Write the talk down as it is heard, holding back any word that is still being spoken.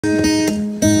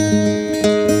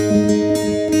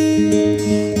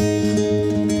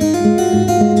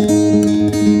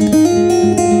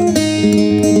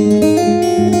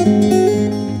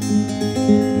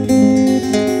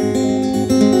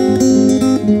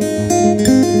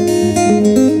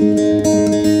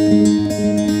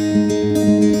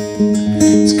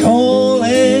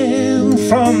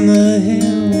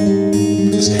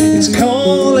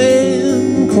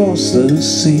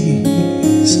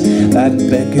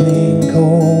awakening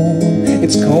call,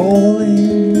 it's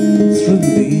calling through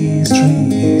these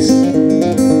trees.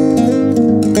 Like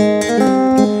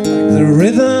the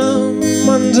rhythm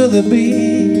under the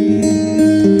beat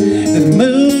that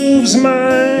moves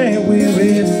my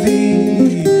weary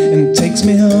feet and takes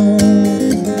me home.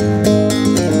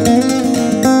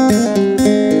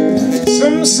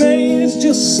 Some say it's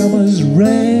just summer's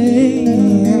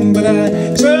rain, but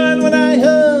I turned when I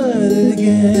heard it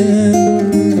again.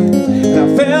 And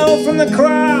I fell from the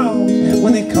crowd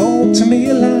when they called to me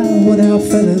aloud, I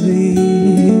fell at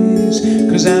ease,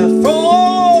 'cause I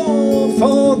fall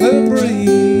for the breeze.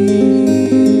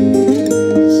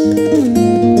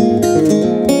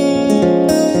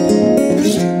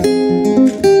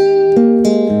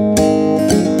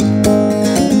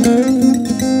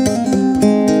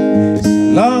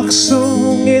 Lark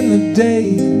song in the day,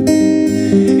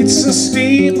 it's a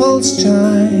steeple's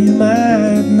chime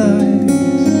at night.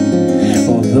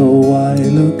 Although I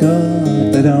look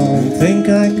up, I don't think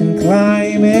I can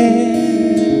climb it.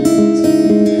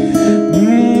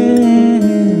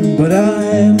 But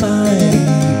I might.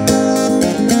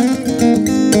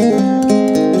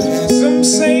 Some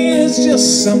say it's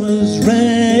just summer's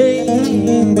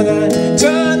rain, but I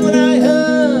turned when I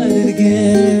heard it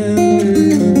again.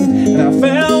 And I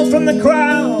fell from the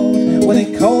crowd when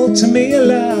it called to me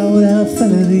aloud, I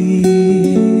fell at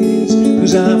ease,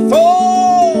 'cause I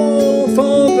fall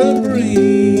for the breeze.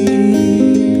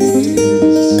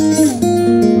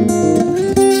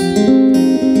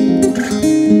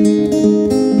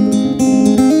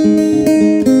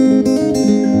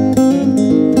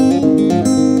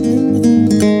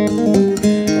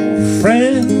 Oh,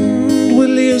 friend,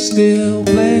 will you still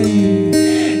play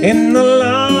in the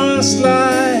last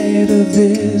light of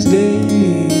this day?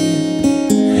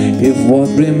 If what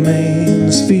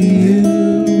remains for you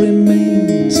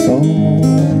remains for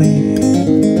me.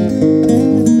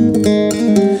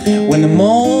 When the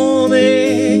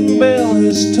morning bell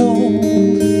is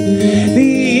tolled,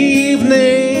 the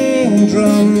evening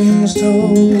drums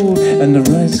toll, and the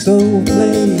rest all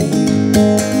play.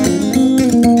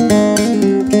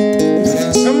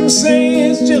 Some say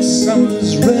it's just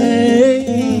summer's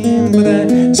rain, but I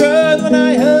turned when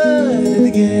I heard it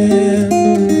again.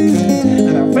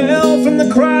 From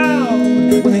the crowd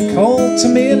when they called to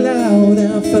me aloud,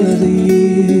 I fell at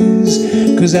ease,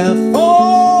 'cause I